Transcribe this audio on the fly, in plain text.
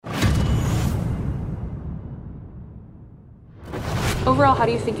Overall, how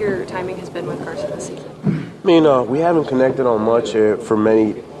do you think your timing has been with Carson this season? I mean, we haven't connected on much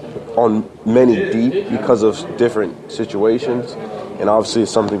on many deep because of different situations, and obviously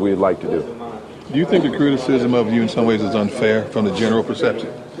it's something we'd like to do. Do you think the criticism of you in some ways is unfair from the general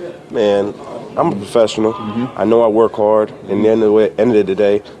perception? Man, I'm a professional. I know I work hard, and at the end of the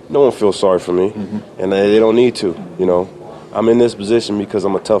day, no one feels sorry for me, and they don't need to. I'm in this position because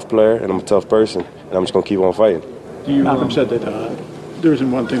I'm a tough player and I'm a tough person, and I'm just going to keep on fighting. Malcolm said that there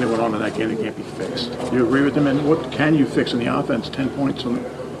isn't one thing that went on in that game that can't be fixed. Do you agree with him? And what can you fix in the offense? 10 points in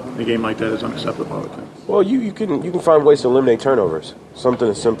a game like that is unacceptable, I would think. Well, you can find ways to eliminate turnovers. Something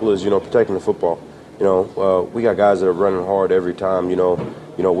as simple as protecting the football. We got guys that are running hard every time.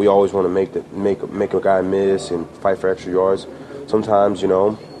 We always want to make a guy miss and fight for extra yards. Sometimes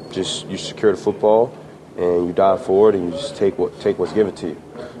just you secure the football and you dive forward and you just take what's given to you.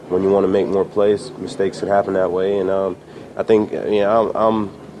 When you want to make more plays, mistakes can happen that way. And I think I'm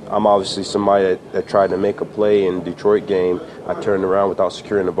obviously somebody that tried to make a play in the Detroit game. I turned around without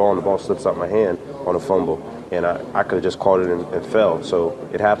securing the ball, and the ball slips out my hand on a fumble. And I could have just caught it and fell. So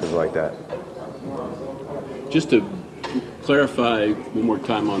it happens like that. Just to clarify one more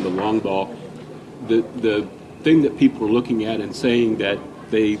time on the long ball, the thing that people are looking at and saying that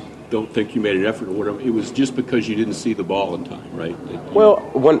they don't think you made an effort or whatever, it was just because you didn't see the ball in time, right? Well,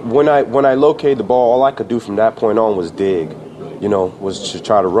 when I located the ball, all I could do from that point on was dig. Was to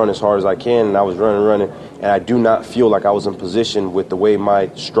try to run as hard as I can, and I was running, and I do not feel like I was in position with the way my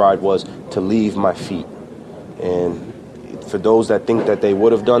stride was to leave my feet. And for those that think that they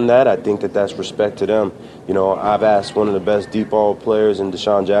would have done that, I think that that's respect to them. I've asked one of the best deep ball players in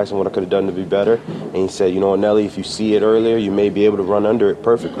Deshaun Jackson what I could have done to be better, and he said, Nelly, if you see it earlier, you may be able to run under it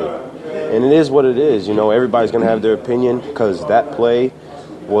perfectly. And it is what it is. Everybody's going to have their opinion because that play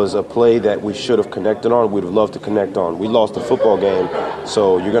was a play that we should have connected on. We'd have loved to connect on. We lost the football game,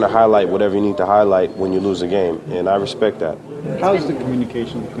 so you're going to highlight whatever you need to highlight when you lose a game, and I respect that. How's the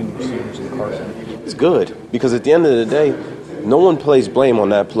communication between the receivers and Carson? It's good because at the end of the day, no one plays blame on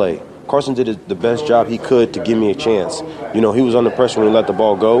that play. Carson did the best job he could to give me a chance. He was under pressure when he let the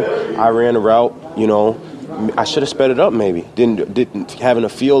ball go. I ran a route, I should have sped it up maybe. Didn't having a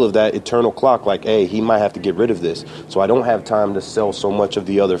feel of that eternal clock like, hey, he might have to get rid of this. So I don't have time to sell so much of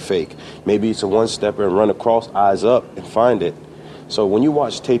the other fake. Maybe it's a one-stepper and run across, eyes up, and find it. So when you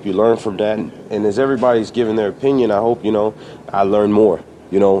watch tape, you learn from that. And as everybody's giving their opinion, I hope, I learn more,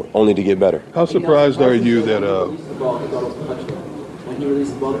 only to get better. How surprised are you that when he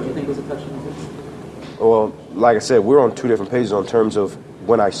released the ball, do you think it was a touchdown? Well, like I said, we're on two different pages in terms of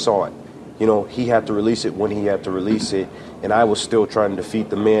when I saw it. He had to release it when he had to release it, and I was still trying to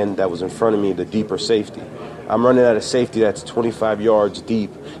defeat the man that was in front of me, the deeper safety. I'm running at a safety that's 25 yards deep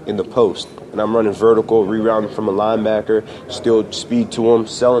in the post, and I'm running vertical, rerouting from a linebacker, still speed to him,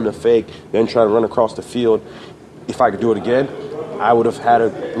 selling the fake, then trying to run across the field. If I could do it again, I would have had a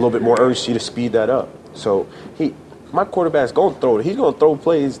little bit more urgency to speed that up. So my quarterback's going to throw it. He's going to throw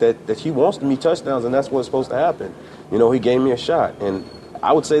plays that he wants to be touchdowns, and that's what's supposed to happen. He gave me a shot, and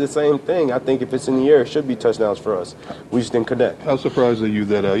I would say the same thing. I think if it's in the air, it should be touchdowns for us. We just didn't connect. How surprised are you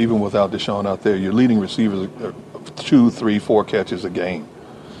that even without Deshaun out there, your leading receivers are 2, 3, 4 catches a game?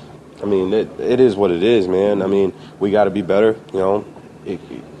 I mean, it is what it is, man. I mean, we got to be better.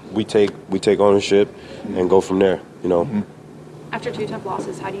 We take ownership and go from there. After 2 tough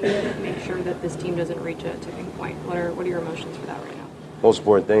losses, how do you make sure that this team doesn't reach a tipping point? What are your emotions for that right now? Most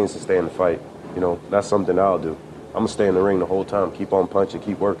important thing is to stay in the fight. That's something I'll do. I'm going to stay in the ring the whole time, keep on punching,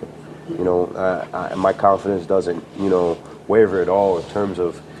 keep working. My confidence doesn't, waver at all in terms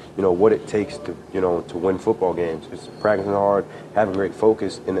of, what it takes to, to win football games. It's practicing hard, having great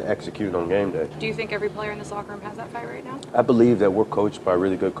focus, and then executing on game day. Do you think every player in this locker room has that fight right now? I believe that we're coached by a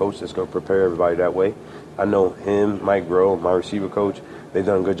really good coach that's going to prepare everybody that way. I know him, Mike Groh, my receiver coach, they've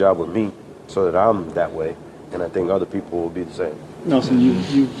done a good job with me so that I'm that way, and I think other people will be the same. Nelson, you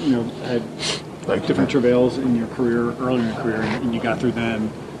had different travails in your career, earlier in your career, and you got through them.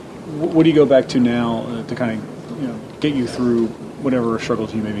 What do you go back to now to kind of, get you through whatever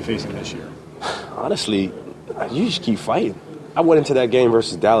struggles you may be facing this year? Honestly, you just keep fighting. I went into that game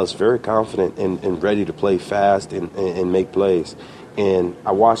versus Dallas very confident and ready to play fast and make plays. And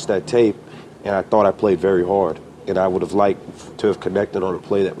I watched that tape, and I thought I played very hard. And I would have liked to have connected on a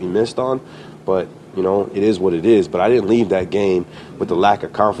play that we missed on, but it is what it is. But I didn't leave that game with a lack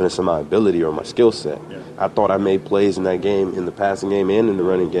of confidence in my ability or my skill set. Yeah. I thought I made plays in that game, in the passing game and in the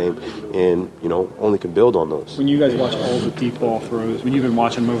running game, and, only could build on those. When you guys watch all the deep ball throws, when you've been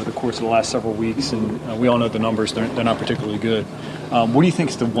watching them over the course of the last several weeks, and we all know the numbers, they're not particularly good, what do you think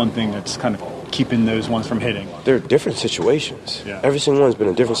is the one thing that's kind of keeping those ones from hitting? They're different situations. Yeah. Every single one's been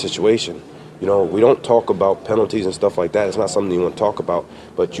a different situation. You know, we don't talk about penalties and stuff like that. It's not something you want to talk about.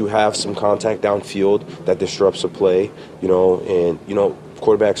 But you have some contact downfield that disrupts a play, you know, and, you know,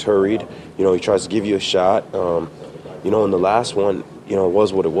 quarterback's hurried. You know, he tries to give you a shot. You know, in the last one, you know, it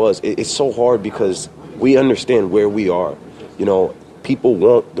was what it was. It's so hard because we understand where we are. You know, people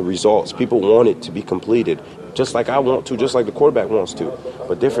want the results. People want it to be completed, just like I want to, just like the quarterback wants to.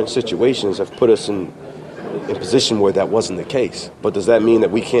 But different situations have put us in position where that wasn't the case. But does that mean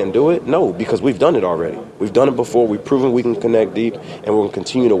that we can't do it? No, because we've done it already. We've done it before. We've proven we can connect deep, and we're going to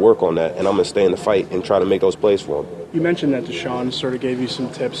continue to work on that. And I'm going to stay in the fight and try to make those plays for them. You mentioned that Deshaun sort of gave you some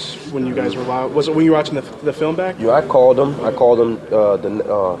tips when you guys were live. Was it when you were watching the film back? Yeah, I called him.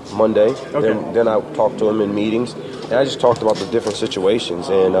 Monday. Okay. Then I talked to him in meetings, and I just talked about the different situations.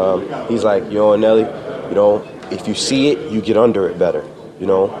 And he's like, you know, Nelly, you know, if you see it, you get under it better, you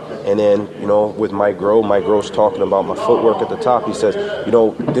know. And then, you know, with Mike Groh's talking about my footwork at the top. He says, you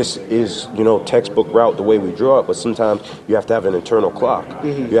know, this is, you know, textbook route the way we draw it, but sometimes you have to have an internal clock.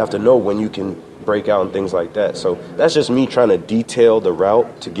 You have to know when you can break out and things like that. So that's just me trying to detail the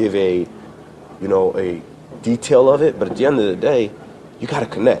route to give a detail of it. But at the end of the day, you got to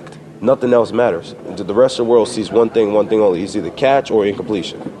connect. Nothing else matters. The rest of the world sees one thing only. It's either catch or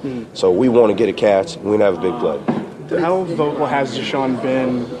incompletion. So we want to get a catch. We want to have a big play. How vocal has Deshaun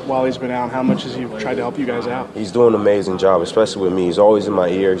been while he's been out? How much has he tried to help you guys out? He's doing an amazing job, especially with me. He's always in my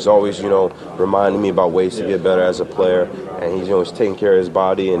ear. He's always, you know, reminding me about ways to get better as a player. And he's, you know, he's taking care of his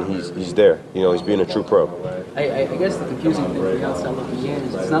body, and he's there. You know, he's being a true pro. I guess the confusing thing from the outside looking in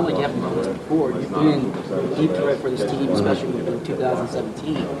is it's not like you haven't done this before. You've been in deep threat for this team, especially in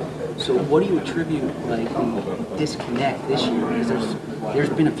 2017. So what do you attribute, like, the disconnect this year? Because there's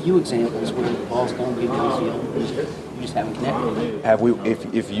been a few examples where the ball's gone deep down the field. You just haven't connected. Have we?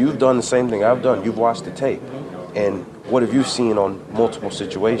 If you've done the same thing I've done, you've watched the tape, and what have you seen on multiple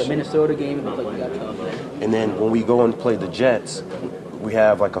situations? The Minnesota game, it looked like we got trouble. And then when we go and play the Jets, we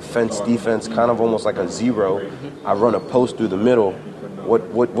have like a fence defense, kind of almost like a zero. I run a post through the middle.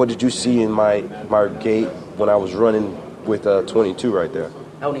 What did you see in my gate when I was running with 22 right there?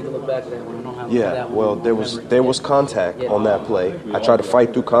 I would need to look back at that one. I don't know how Yeah, that well, one. there was contact on that play. I tried to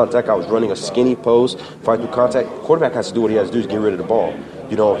fight through contact. I was running a skinny post, fight through contact. Quarterback has to do what he has to do is get rid of the ball.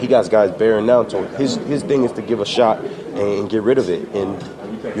 You know, he got guys bearing down to him. His thing is to give a shot and get rid of it. And,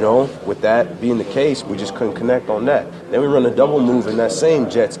 you know, with that being the case, we just couldn't connect on that. Then we run a double move in that same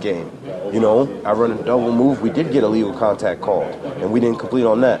Jets game. You know, I run a double move. We did get a legal contact called, and we didn't complete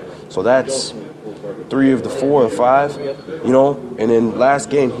on that. So that's 3 of the 4 or 5, you know. And then last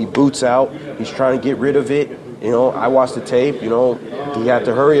game, he boots out. He's trying to get rid of it. You know, I watched the tape. You know, he had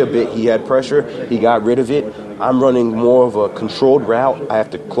to hurry a bit. He had pressure. He got rid of it. I'm running more of a controlled route. I have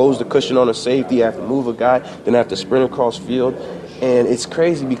to close the cushion on a safety. I have to move a guy. Then I have to sprint across field. And it's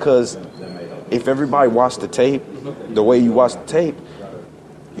crazy because if everybody watched the tape the way you watch the tape,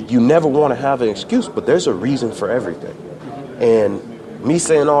 you never want to have an excuse, but there's a reason for everything. And me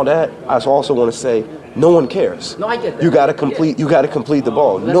saying all that, I also want to say no one cares. No, I get that. You got to complete. You got to complete the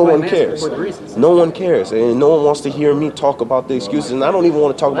ball. That's No why one I'm asking cares. for the reasons. No one cares, and no one wants to hear me talk about the excuses. And I don't even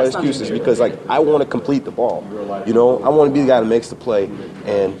want to talk about That's not excuses fair. because, like, I want to complete the ball. You know, I want to be the guy that makes the play,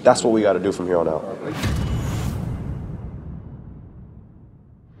 and that's what we got to do from here on out.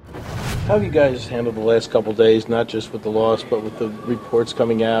 How have you guys handled the last couple of days, not just with the loss, but with the reports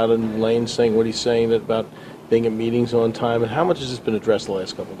coming out and Lane saying what he's saying about being at meetings on time? And how much has this been addressed the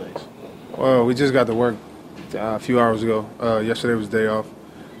last couple of days? Well, we just got to work a few hours ago. Yesterday was day off.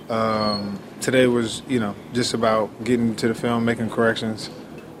 Today was, just about getting to the film, making corrections,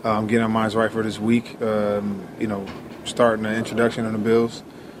 getting our minds right for this week. Starting the introduction of the Bills,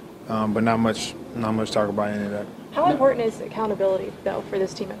 but not much talk about any of that. How important is accountability, though, for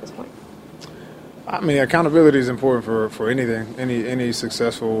this team at this point? I mean, accountability is important for anything, any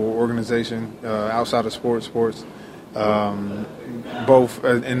successful organization outside of sports, both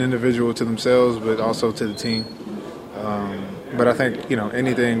an individual to themselves, but also to the team. But I think,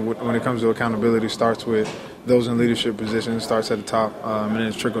 anything when it comes to accountability starts with those in leadership positions, starts at the top, and then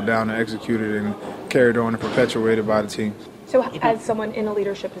it's trickled down and executed and carried on and perpetuated by the team. So as someone in a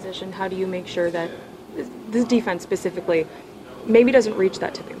leadership position, how do you make sure that this defense specifically maybe doesn't reach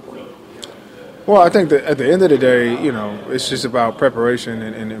that tipping point? Well, I think that at the end of the day, it's just about preparation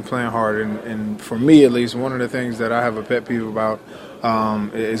and playing hard. And for me, at least, one of the things that I have a pet peeve about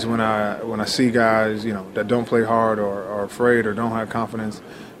is when I see guys, that don't play hard or are afraid or don't have confidence,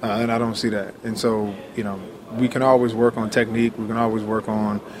 and I don't see that. And so, we can always work on technique. We can always work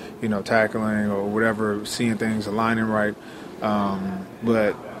on, tackling or whatever, seeing things aligning right.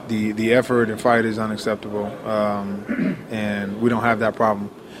 But the effort and fight is unacceptable, and we don't have that problem.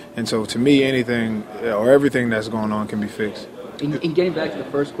 And so, to me, anything or everything that's going on can be fixed. In getting back to the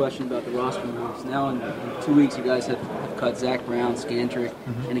first question about the roster moves, now in 2 weeks you guys have cut Zach Brown, Scandrick,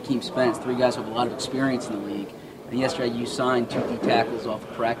 and Akeem Spence, 3 guys with a lot of experience in the league. And yesterday you signed 2 D tackles off the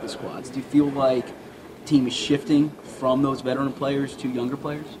practice squads. Do you feel like the team is shifting from those veteran players to younger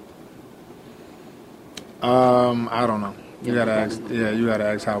players? I don't know. You gotta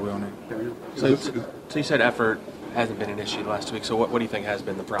ask Howie on it. So you said effort hasn't been an issue the last 2 weeks. So what do you think has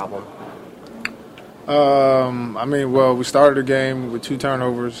been the problem? We started the game with 2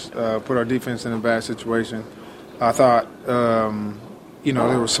 turnovers, put our defense in a bad situation. I thought, there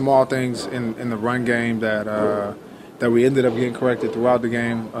were small things in the run game that we ended up getting corrected throughout the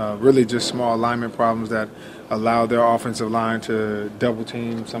game. Really just small alignment problems that allowed their offensive line to double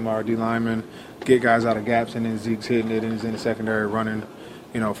team some of our D linemen, get guys out of gaps, and then Zeke's hitting it and he's in the secondary running,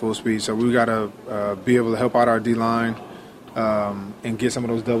 full speed. So we got to be able to help out our D line. And get some of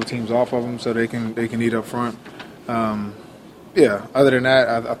those double teams off of them so they can eat up front. Other than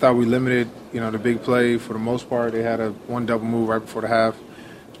that, I thought we limited, the big play for the most part. They had one double move right before the half.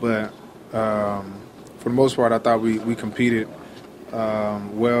 But for the most part, I thought we competed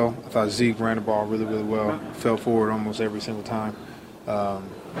well. I thought Zeke ran the ball really, really well, fell forward almost every single time.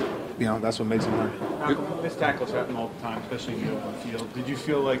 That's what makes him run. Missed tackles happen all the time, especially in the open field. Did you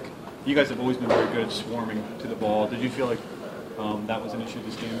feel like you guys have always been very good at swarming to the ball? Did you feel like that was an issue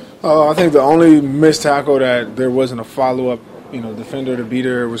this game? I think the only missed tackle that there wasn't a follow-up, defender to beat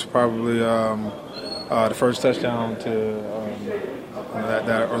her was probably the first touchdown to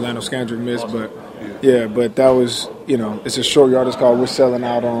that Orlando Scandrick missed. But that was, it's a short yardage call. We're selling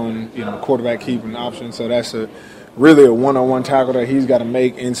out on, quarterback keeping option. So that's really a one-on-one tackle that he's got to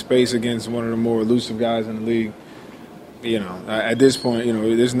make in space against one of the more elusive guys in the league. At this point,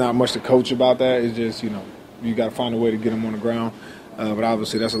 there's not much to coach about that. It's just, you got to find a way to get him on the ground. But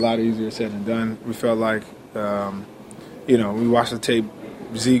obviously, that's a lot easier said than done. We felt like, we watched the tape.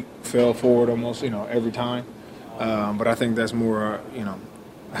 Zeke fell forward almost, every time. But I think that's more,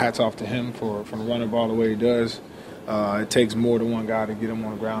 hats off to him for running the ball the way he does. It takes more than one guy to get him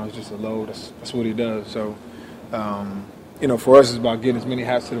on the ground. It's just a load. That's what he does. So, for us, it's about getting as many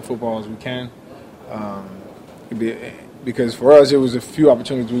hats to the football as we can. Because for us, it was a few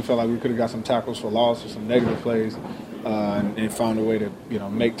opportunities we felt like we could have got some tackles for loss or some negative plays and found a way to,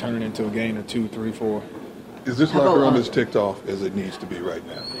 turn it into a gain of 2, 3, 4. Is this locker room as ticked off as it needs to be right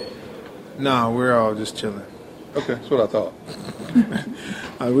now? No, we're all just chilling. Okay, that's what I thought.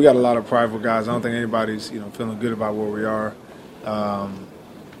 We got a lot of prideful guys. I don't think anybody's, feeling good about where we are.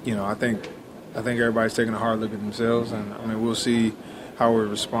 I think everybody's taking a hard look at themselves, and we'll see how we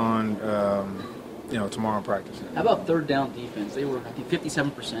respond. Tomorrow in practice. How about third down defense? They were, I think,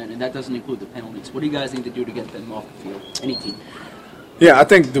 57%, and that doesn't include the penalties. What do you guys need to do to get them off the field? Any team? Yeah, I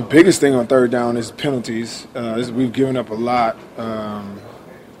think the biggest thing on third down is penalties. We've given up a lot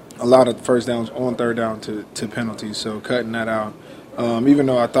of first downs on third down to penalties, so cutting that out. Even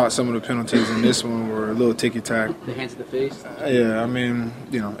though I thought some of the penalties in this one were a little ticky-tack. The hands to the face?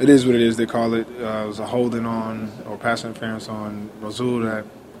 It is what it is, they call it. It was a holding on or pass interference on Rasul that,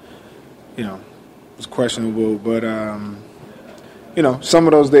 was questionable. But, some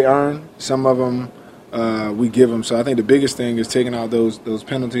of those they earn. Some of them we give them. So I think the biggest thing is taking out those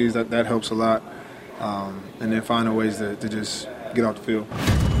penalties. That helps a lot. And then finding ways to just get off the field.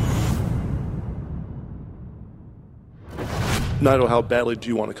 Nigel, how badly do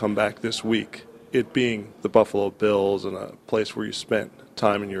you want to come back this week, it being the Buffalo Bills and a place where you spent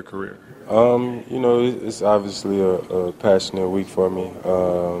time in your career? It's obviously a passionate week for me.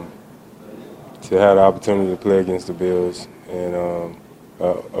 To have the opportunity to play against the Bills and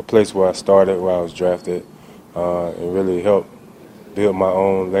a place where I started, where I was drafted, and really help build my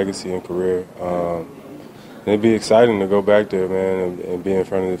own legacy and career. And it'd be exciting to go back there, man, and be in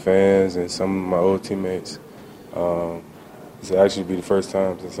front of the fans and some of my old teammates. This will actually be the first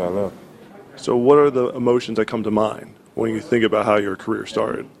time since I left. So what are the emotions that come to mind when you think about how your career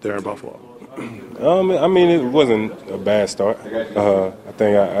started there in Buffalo? It wasn't a bad start. I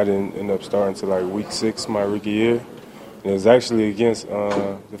think I didn't end up starting until like week 6 my rookie year. And it was actually against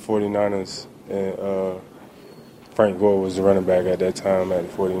the 49ers. And Frank Gore was the running back at that time at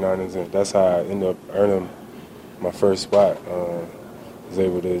the 49ers. And that's how I ended up earning my first spot. I was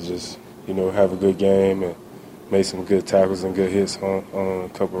able to just, have a good game and made some good tackles and good hits on a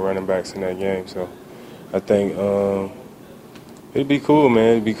couple of running backs in that game. So I think it'd be cool, man.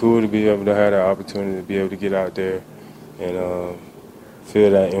 It'd be cool to be able to have that opportunity to be able to get out there and feel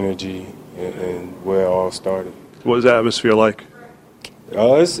that energy and where it all started. What was the atmosphere like?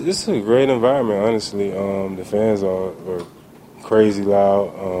 It's a great environment, honestly. The fans are crazy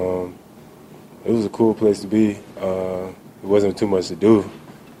loud. It was a cool place to be. It wasn't too much to do.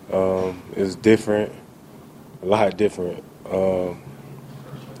 It was different, a lot different.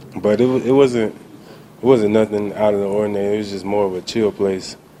 But it wasn't nothing out of the ordinary. It was just more of a chill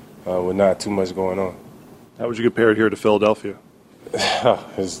place with not too much going on. How would you compare it here to Philadelphia?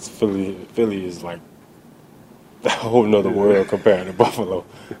 It's Philly is like a whole nother world compared to Buffalo.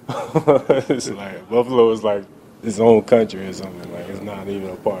 It's like Buffalo is like its own country or something. Like it's not even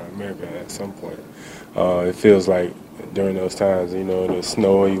a part of America at some point. It feels like during those times, you know, the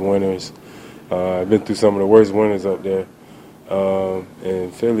snowy winters. I've been through some of the worst winters up there.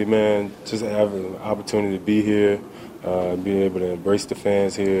 And Philly, man, just having an opportunity to be here, being able to embrace the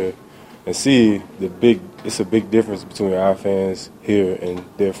fans here, and see it's a big difference between our fans here and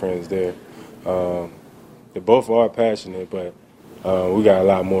their fans there. They both are passionate, but we got a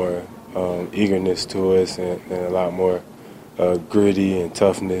lot more eagerness to us and a lot more gritty and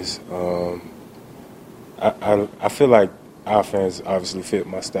toughness. I feel like our fans obviously fit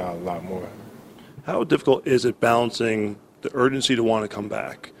my style a lot more. How difficult is it balancing the urgency to want to come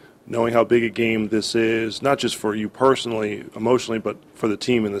back, knowing how big a game this is, not just for you personally, emotionally, but for the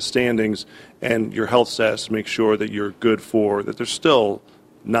team in the standings and your health status to make sure that you're good for, that there's still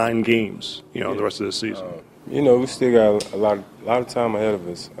 9 games, you know, the rest of the season? You know, we still got a lot of time ahead of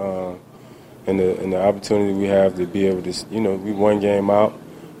us, and the opportunity we have to be able to, you know, we one game out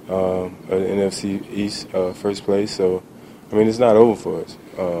of the NFC East first place, so I mean it's not over for us,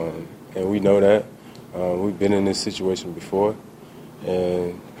 and we know that. We've been in this situation before,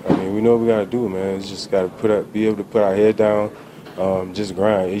 and I mean we know what we gotta do, man. It's just gotta be able to put our head down, just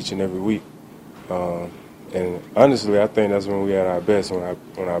grind each and every week. And honestly, I think that's when we at our best, when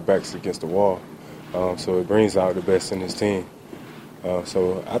our backs against the wall. So it brings out the best in this team.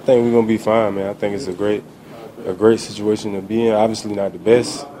 So I think we're gonna be fine, man. I think it's a great situation to be in. Obviously not the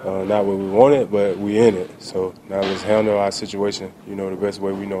best, not what we wanted, but we in it. So now let's handle our situation, you know, the best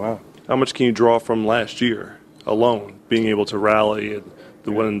way we know how. How much can you draw from last year alone, being able to rally and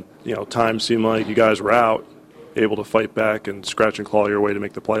when, you know, times seemed like you guys were out, able to fight back and scratch and claw your way to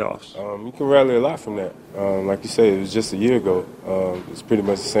make the playoffs? You can rally a lot from that. Like you said, it was just a year ago. It's pretty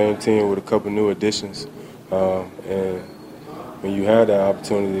much the same team with a couple new additions. And when you have that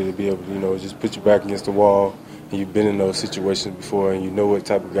opportunity to be able to, you know, just put your back against the wall, and you've been in those situations before, and you know what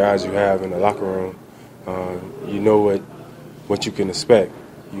type of guys you have in the locker room, you know what you can expect.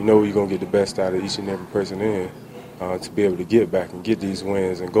 You know you're going to get the best out of each and every person in to be able to get back and get these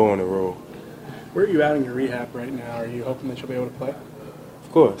wins and go on the road. Where are you at in your rehab right now? Are you hoping that you'll be able to play?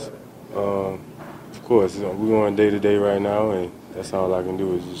 Of course. You know, we're going day to day right now, and that's all I can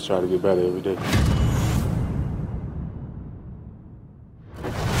do is just try to get better every day.